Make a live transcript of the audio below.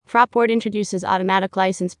Fraport introduces automatic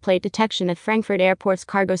license plate detection at Frankfurt Airport's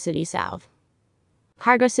Cargo City South.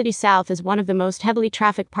 Cargo City South is one of the most heavily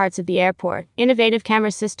trafficked parts of the airport. Innovative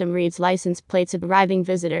camera system reads license plates of arriving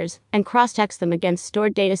visitors and cross-checks them against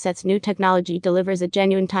stored datasets. New technology delivers a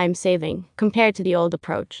genuine time saving compared to the old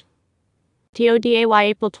approach. TODAY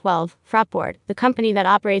April 12, Fraport, the company that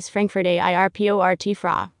operates Frankfurt Airport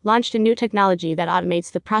FRA, launched a new technology that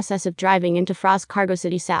automates the process of driving into FRA's Cargo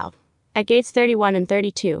City South. At gates 31 and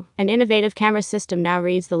 32, an innovative camera system now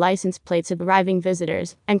reads the license plates of arriving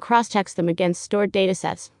visitors and cross-checks them against stored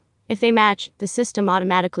datasets. If they match, the system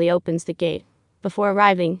automatically opens the gate. Before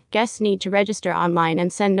arriving, guests need to register online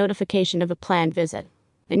and send notification of a planned visit.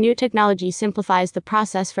 The new technology simplifies the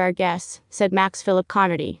process for our guests, said Max Philip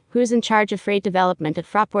Connerty, who is in charge of freight development at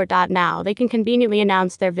Fraport. Now they can conveniently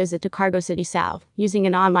announce their visit to Cargo City South using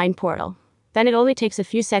an online portal. Then it only takes a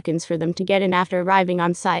few seconds for them to get in after arriving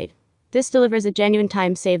on site. This delivers a genuine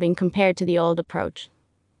time saving compared to the old approach.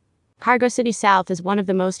 Cargo City South is one of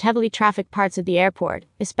the most heavily trafficked parts of the airport,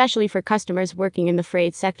 especially for customers working in the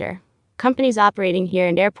freight sector. Companies operating here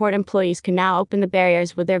and airport employees can now open the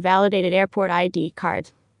barriers with their validated airport ID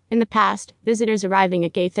cards. In the past, visitors arriving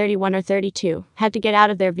at gate 31 or 32 had to get out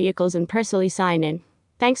of their vehicles and personally sign in.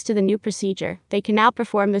 Thanks to the new procedure, they can now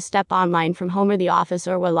perform this step online from home or the office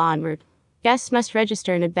or while en route. Guests must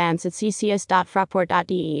register in advance at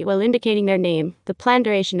ccs.fraport.de while indicating their name, the planned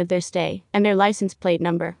duration of their stay, and their license plate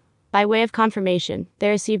number. By way of confirmation, they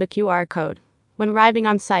receive a QR code. When arriving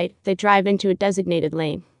on site, they drive into a designated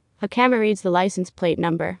lane. A camera reads the license plate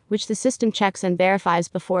number, which the system checks and verifies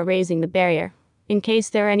before raising the barrier. In case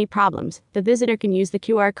there are any problems, the visitor can use the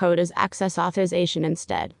QR code as access authorization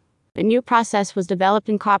instead. The new process was developed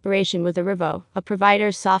in cooperation with Arrivo, a provider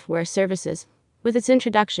of software services. With its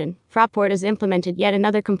introduction, Fraport has implemented yet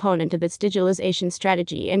another component of its digitalization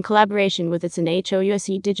strategy in collaboration with its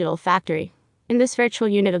NHOUSE Digital Factory. In this virtual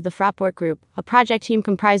unit of the Fraport Group, a project team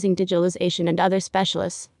comprising digitalization and other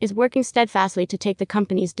specialists is working steadfastly to take the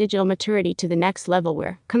company's digital maturity to the next level.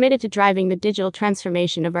 We're committed to driving the digital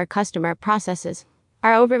transformation of our customer processes.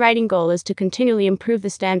 Our overriding goal is to continually improve the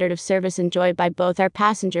standard of service enjoyed by both our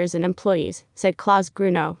passengers and employees, said Klaus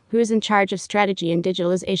Grunow, who is in charge of strategy and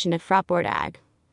digitalization at Fraport AG.